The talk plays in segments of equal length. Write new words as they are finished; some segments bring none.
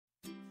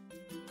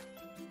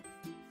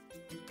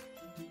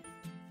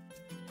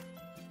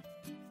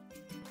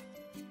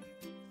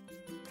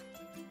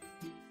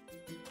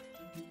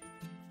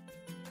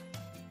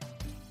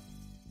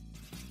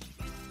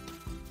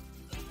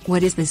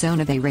What is the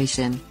zone of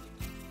aeration?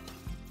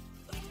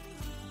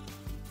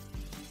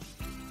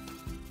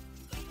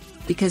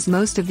 Because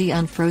most of the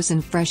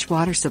unfrozen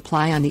freshwater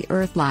supply on the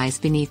Earth lies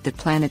beneath the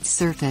planet's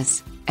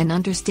surface, an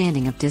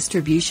understanding of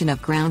distribution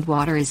of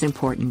groundwater is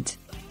important.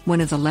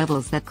 One of the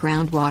levels that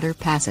groundwater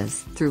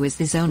passes through is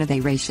the zone of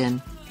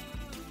aeration.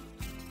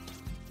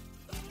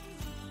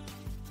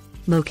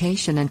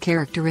 Location and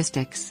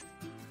characteristics.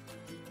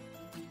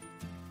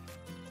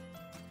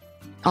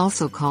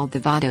 Also called the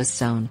vadose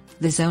zone,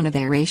 the zone of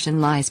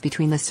aeration lies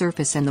between the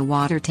surface and the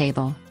water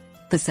table.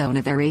 The zone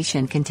of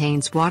aeration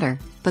contains water,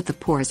 but the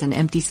pores and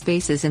empty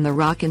spaces in the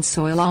rock and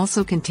soil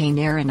also contain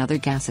air and other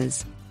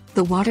gases.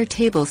 The water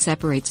table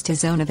separates the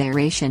zone of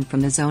aeration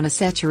from the zone of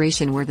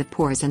saturation, where the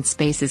pores and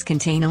spaces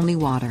contain only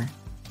water.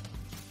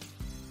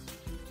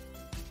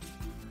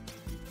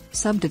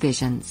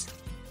 Subdivisions.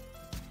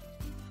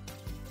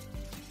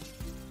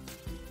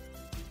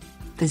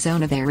 The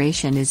zone of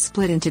aeration is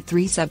split into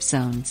 3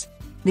 subzones.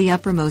 The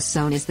uppermost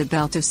zone is the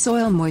belt of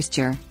soil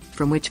moisture,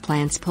 from which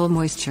plants pull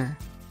moisture.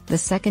 The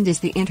second is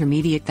the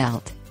intermediate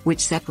belt, which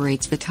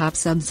separates the top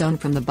subzone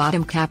from the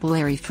bottom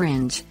capillary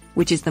fringe,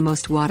 which is the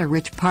most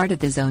water-rich part of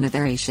the zone of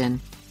aeration.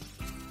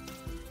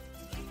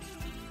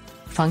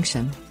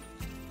 Function.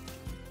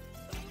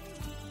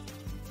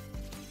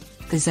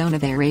 The zone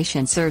of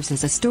aeration serves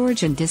as a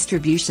storage and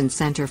distribution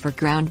center for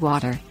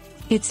groundwater.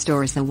 It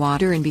stores the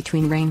water in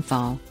between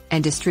rainfall,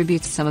 and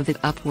distributes some of it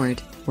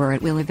upward, where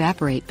it will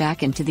evaporate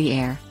back into the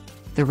air.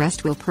 The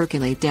rest will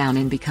percolate down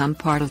and become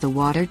part of the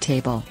water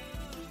table.